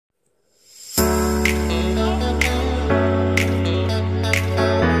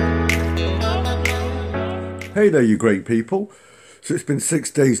Hey there, you great people. So it's been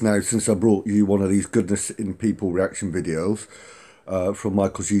 6 days now since I brought you one of these goodness in people reaction videos from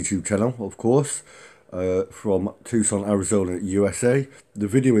Michael's YouTube channel, of course, from Tucson, Arizona, USA. The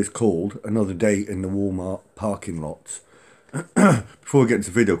video is called Another Day in the Walmart Parking Lots. Before we get into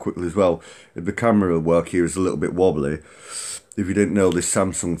the video quickly as well, if the camera work here is a little bit wobbly, if you didn't know, this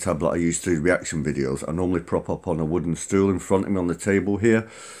Samsung tablet I use to do reaction videos, I normally prop up on a wooden stool in front of me on the table here.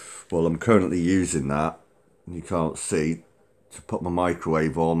 Well, I'm currently using that, you can't see, to put my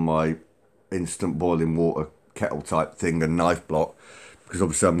microwave on, my instant boiling water kettle type thing and knife block, because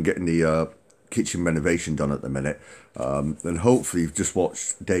obviously I'm getting the kitchen renovation done at the minute. And hopefully you've just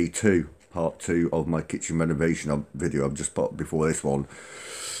watched day 2, part 2 of my kitchen renovation video I've just put up before this one.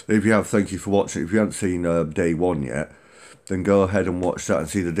 If you have, thank you for watching. If you haven't seen day 1 yet, then go ahead and watch that and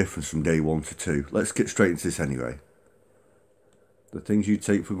see the difference from day 1 to 2. Let's get straight into this anyway. The things you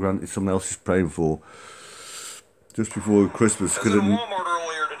take for granted someone else is praying for. Just before Christmas, I was in Walmart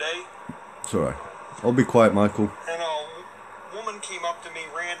earlier today. It's alright. I'll be quiet, Michael. And a woman came up to me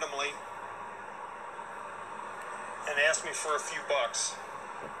randomly and asked me for a few bucks.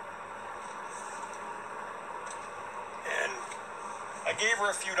 And I gave her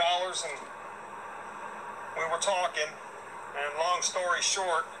a few dollars and we were talking. And long story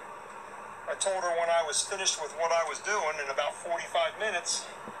short, I told her when I was finished with what I was doing in about 45 minutes,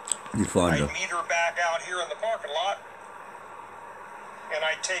 You'd find her. I'd meet her back out here in the parking lot, and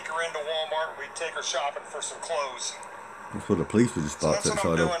I'd take her into Walmart, and we'd take her shopping for some clothes. That's what the police were just parked So that's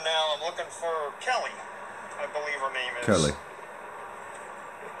what outside I'm of. doing now. I'm looking for Kelly, I believe her name is. Kelly.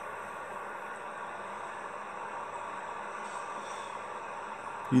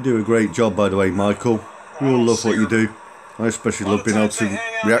 You do a great job, by the way, Michael. We all love what you do. I especially love being able to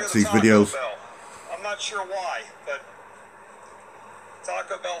react to these videos. I'm not sure why, but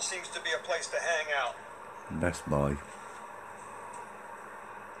Taco Bell seems to be a place to hang out. Best Buy.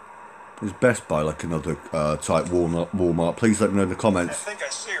 Is Best Buy like another type Walmart? Please let me know in the I comments. think I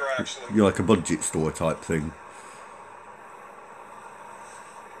see her actually. You're like a budget store type thing.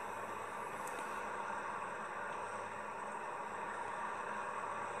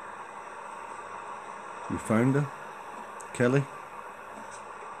 You found her? Kelly?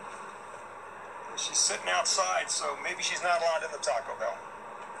 She's sitting outside, so maybe she's not allowed in the Taco Bell.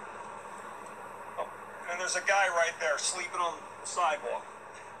 Oh, and there's a guy right there sleeping on the sidewalk.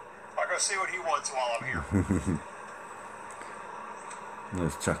 I'll go see what he wants while I'm here.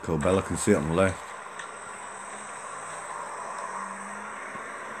 There's Taco Bell, I can see it on the left.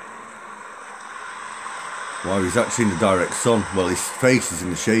 Wow, he's actually in the direct sun. Well, his face is in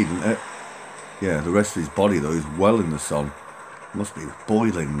the shade, isn't it? Yeah, the rest of his body though is well in the sun. Must be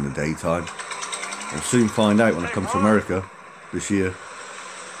boiling in the daytime. I'll soon find out when I come to America this year.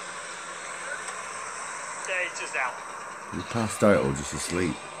 Yeah, he's just out. You passed out or just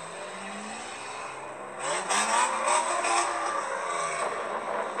asleep? Hey,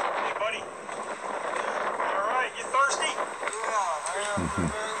 buddy. All right, you thirsty? Yeah, I am.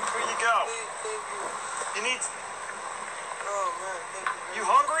 Here you go. Thank you. You need... Oh, man, thank you. You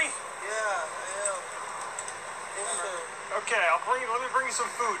hungry? Yeah, I am. Yes, sir. Okay, let me bring you some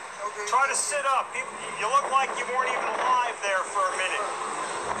food. Okay. Try to sit up. You look like you weren't even alive there for a minute.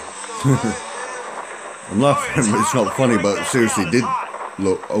 I'm laughing, but it's not funny, but seriously, he did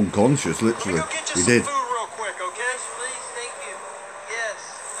look unconscious, literally. Let me go get you He some did. food real quick, okay? Yes, please, thank you. Yes.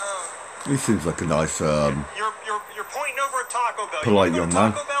 He seems like a nice, You're pointing over at Taco Bell. Polite You wanna go young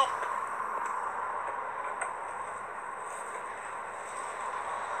man. to Taco Bell?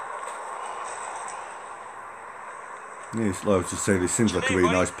 yeah, I was just saying, he seems like a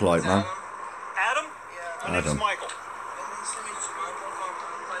really nice, polite man. Adam? Yeah. My name's Adam. Michael. Nice to meet you, Michael.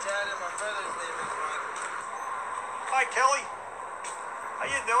 My dad and my brother's name is Michael. Hi, Kelly. How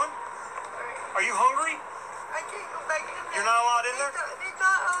you doing? Are you hungry? I can't go back in there. You're not allowed in there? They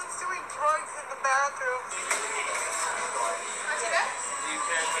thought I was doing drugs in the bathroom.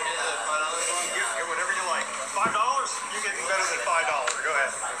 Get whatever you like. $5? You're getting better than $5. Go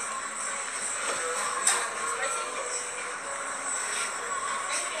ahead.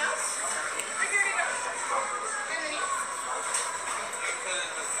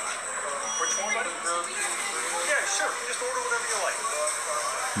 Which one, buddy? Yeah, sure. Just order whatever you like.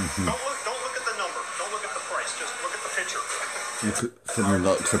 Don't look at the number. Don't look at the price. Just look at the picture. Look at something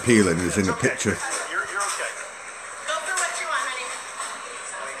that looks appealing is in the Okay. picture. You're okay. Go for what you want, honey.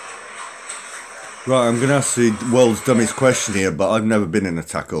 Right, I'm going to ask the world's dumbest question here, but I've never been in a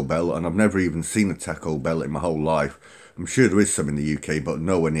Taco Bell, and I've never even seen a Taco Bell in my whole life. I'm sure there is some in the UK, but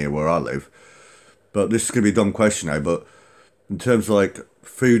nowhere near where I live. But this is going to be a dumb question now, but in terms of like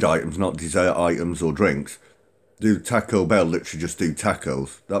food items, not dessert items or drinks, do Taco Bell literally just do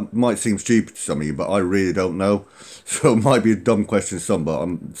tacos? That might seem stupid to some of you, but I really don't know. So it might be a dumb question to some, but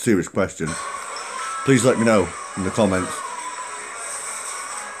I'm a serious question. Please let me know in the comments.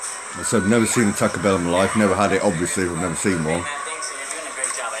 I said, never seen a Taco Bell in my life, never had it, obviously, I've never seen one.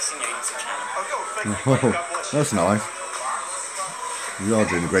 Oh, that's nice. You are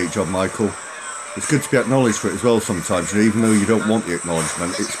doing a great job, Michael. It's good to be acknowledged for it as well sometimes, and even though you don't want the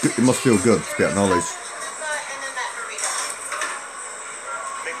acknowledgement, it's good, it must feel good to be acknowledged.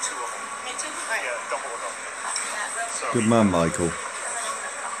 Good man, Michael. You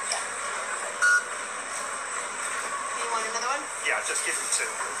want another one? Yeah, just give him 2.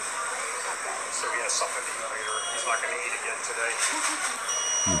 So he has something to eat later. He's not going to eat again today.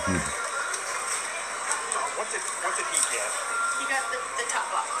 What did he get? He got the top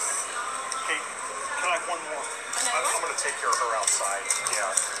box. Okay, can I have one more? I'm going to take care of her outside.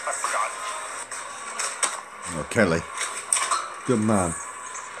 Yeah, I forgot. Oh, Kelly. Good man.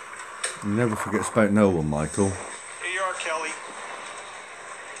 You never forget about no one, Michael. Here you are, Kelly.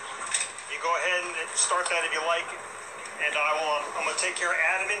 You go ahead and start that if you like. And I'm going to take care of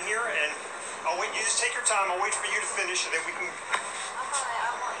Adam in here. And I'll wait. You just take your time. I'll wait for you to finish, and then we can... I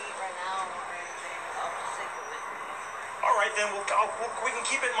won't eat right now or anything. I'll just take it with me. All right, then we can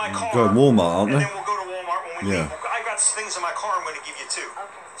keep it in my car. Go to Walmart, aren't And they? then we'll go to Walmart when we leave. I've got things in my car I'm going to give you too. Okay.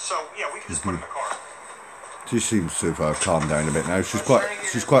 So yeah, we can just put it in the car. She seems to have calmed down a bit now. She's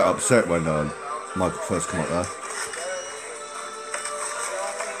quite upset when Michael first came up there.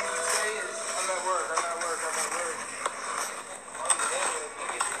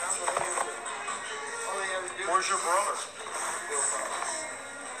 Where's your brother?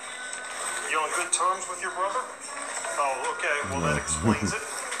 You on good terms with your brother? Oh, okay. Well, that explains it.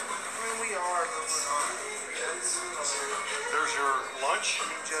 We are, but we're not. There's your lunch.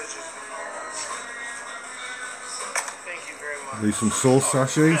 Thank you very much. Leave some sauce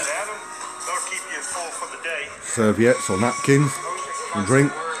sachets, Adam, that'll keep you full for the day. serviettes or napkins, and drink.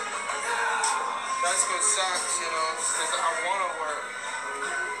 That's what sucks, you know, because I want to work.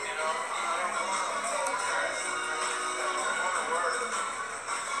 You know, I don't want to work.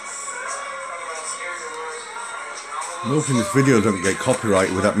 I'm not scared to work. I'm hoping this video doesn't get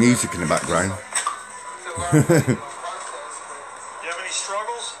copyrighted with that music in the background. You have any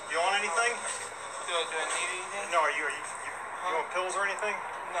struggles? You on anything? Do I need anything? No, you on pills or anything?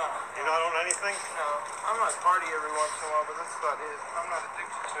 No. You're not on anything? No. I might party every once in a while, but that's about it. I'm not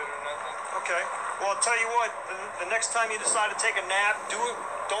addicted to it or nothing. Okay. Well, I'll tell you what, the next time you decide to take a nap,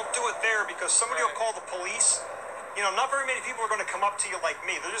 don't do it there, because somebody will call the police. You know, not very many people are going to come up to you like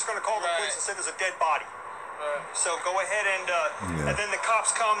me. They're just going to call the police and say there's a dead body. So go ahead and then the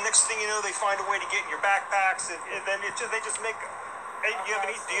cops come. Next thing you know, they find a way to get in your backpacks, and then they just make. Hey, do you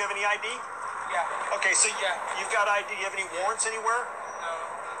have any ID? Yeah. Okay, so you've got ID. Do you have any warrants anywhere? No,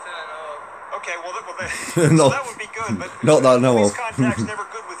 that's it, I know of. Okay, well, No. so that would be good. But Not that I know police of. contact's never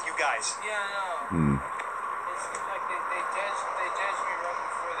good with you guys. Yeah, I know. It seems like they judge me right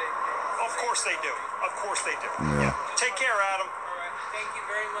before they do. Of course they do. Of course they do. Yeah. Take care, Adam. All right. Thank you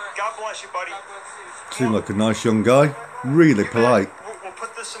very much. God bless you, buddy. God bless you. Seemed like a nice young guy. Really polite. We'll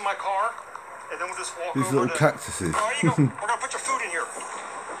put this in my car, and then we'll just walk These over little to... cactuses. Oh, you go. We're going to put your food in here.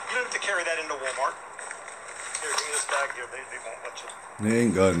 You don't have to carry that into Walmart. Here, give me this bag here. They won't let you. They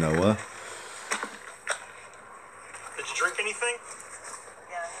ain't going nowhere. Did you drink anything?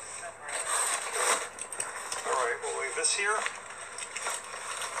 Yeah. All right, we'll leave this here.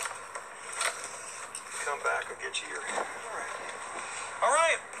 Come back, I'll get you your... All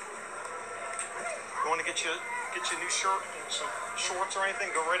right. You want to get you a new shirt and some shorts or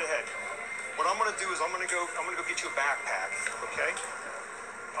anything? Go right ahead. What I'm going to do is I'm going to go get you a backpack, okay?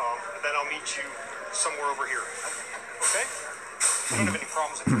 And then I'll meet you somewhere over here. Okay? You don't have any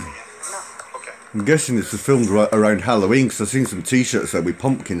problems with me? No. Okay. I'm guessing this was filmed right around Halloween because I've seen some t-shirts there with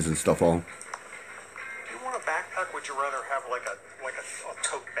pumpkins and stuff on. Do you want a backpack? Would you rather have like a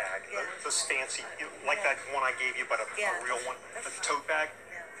tote bag? Yeah. This fancy, like that one I gave you, but a real one, a tote bag.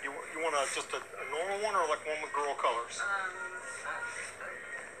 Yeah. You want just a normal one or like one with girl colors?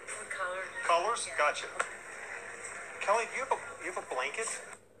 What color? Colors? Yeah. Gotcha. Kelly, do you have a blanket?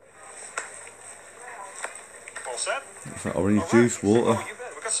 All set? Is that orange All right. juice, water? Oh, you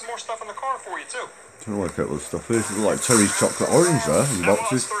bet. We got some more stuff in the car for you too. Don't know what that stuff is. It's like Terry's chocolate orange there in Well,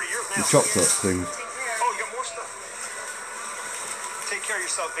 boxes. it's 30 years The now. chocolate things. Oh, you got more stuff. Take care of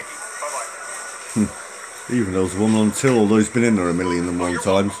yourself, Vicky. Bye-bye. Even though there's a woman on till, although he's been in there a million and one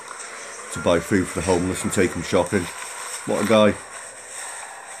times to buy food for the homeless and take them shopping. What a guy.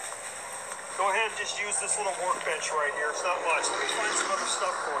 Go ahead and just use this little workbench right here. It's not much. Let me find some other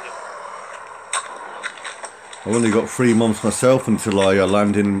stuff for you. I I've only got 3 months myself until I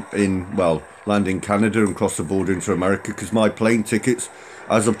land land in Canada and cross the border into America, because my plane tickets,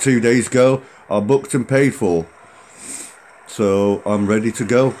 as of 2 days ago, are booked and paid for. So I'm ready to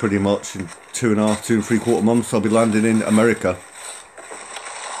go pretty much. In 2 3/4 months I'll be landing in America.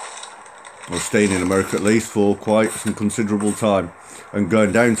 Or staying in America at least for quite some considerable time. And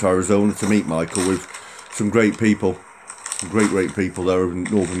going down to Arizona to meet Michael with some great people. Some great people there in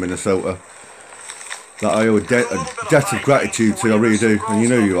northern Minnesota. That I owe a debt of gratitude to, I really do. And you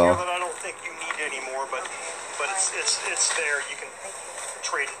know you are. I don't think you need anymore, but it's there. You can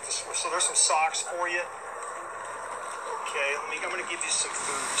trade it this way. So there's some socks for you. Okay, I'm going to give you some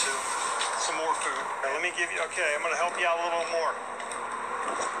food too. Some more food. Now, let me give you, okay, I'm going to help you out a little more.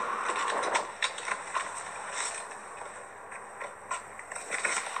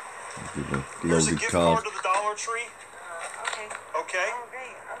 Here's a gift card to the Dollar Tree. Okay. Okay. Oh,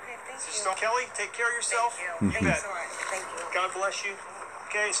 great. Okay, thank you. So, Kelly, take care of yourself. Thank you. You bet. Thank you. God bless you.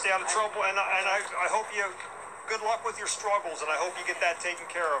 Okay, stay out of trouble, and I hope you, good luck with your struggles, and I hope you get that taken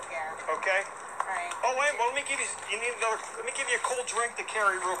care of. Yeah. Okay? Alright. Oh wait, well let me give you let me give you a cold drink to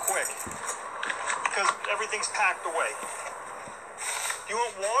carry real quick, because everything's packed away. Do you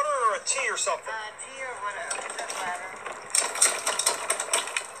want water or a tea or something? Tea or whatever. It doesn't matter.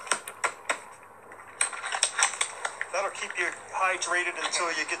 That'll keep you hydrated until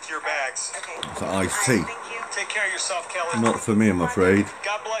you get to your bags. Okay. It's iced tea. Thank you. Take care of yourself, Kelly. Not for me, I'm afraid.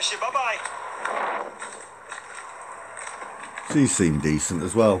 God bless you. Bye bye. She seemed decent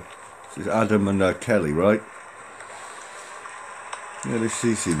as well. It's Adam and Kelly, right? Yeah,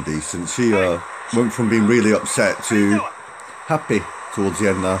 she seemed decent. She went from being really upset to happy towards the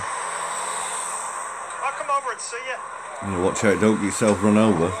end there. I'll come over and see you. You know, watch out, don't get yourself run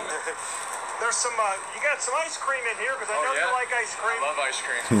over. There's some, you got some ice cream in here, because I know you like ice cream. I love ice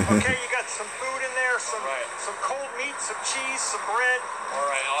cream. Okay, you got some food in there, some cold meat, some cheese, some bread. All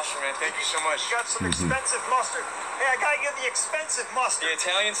right, awesome, man. Thank you so much. You got some expensive mustard. Hey, I got you the expensive mustard. The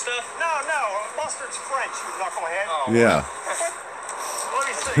Italian stuff? No, mustard's French, you knucklehead. Oh, Yeah. Let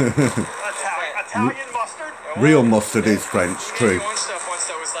me see. Italian mustard. Real mustard is French, true. One stuff once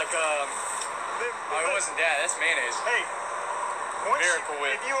that was like, oh, it wasn't that. That's mayonnaise. Hey, Miracle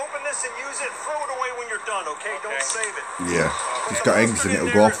Whip. if you open this and use it, throw it away when you're done, okay? Don't save it. Yeah. It's got eggs in it,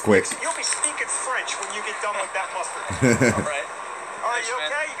 it'll go off quick. You'll be speaking French when you get done with that mustard. All right. All right, you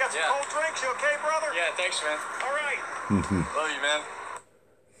okay? You got some cold drinks? You okay, brother? Yeah, thanks, man. All right. Love you, man.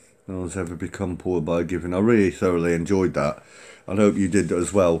 No one's ever become poor by giving. I really thoroughly enjoyed that. I hope you did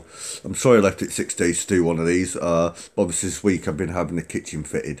as well. I'm sorry I left it 6 days to do one of these. Obviously this week I've been having the kitchen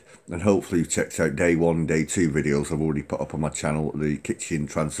fitted, and hopefully you've checked out day 1 and day 2 videos I've already put up on my channel, the kitchen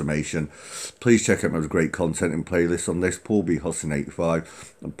transformation. Please check out my great content and playlists on this, Paul B. Husson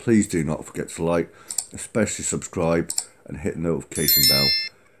 85, and please do not forget to like, especially subscribe, and hit the notification bell.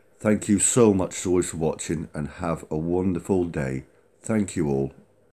 Thank you so much as always for watching, and have a wonderful day. Thank you all.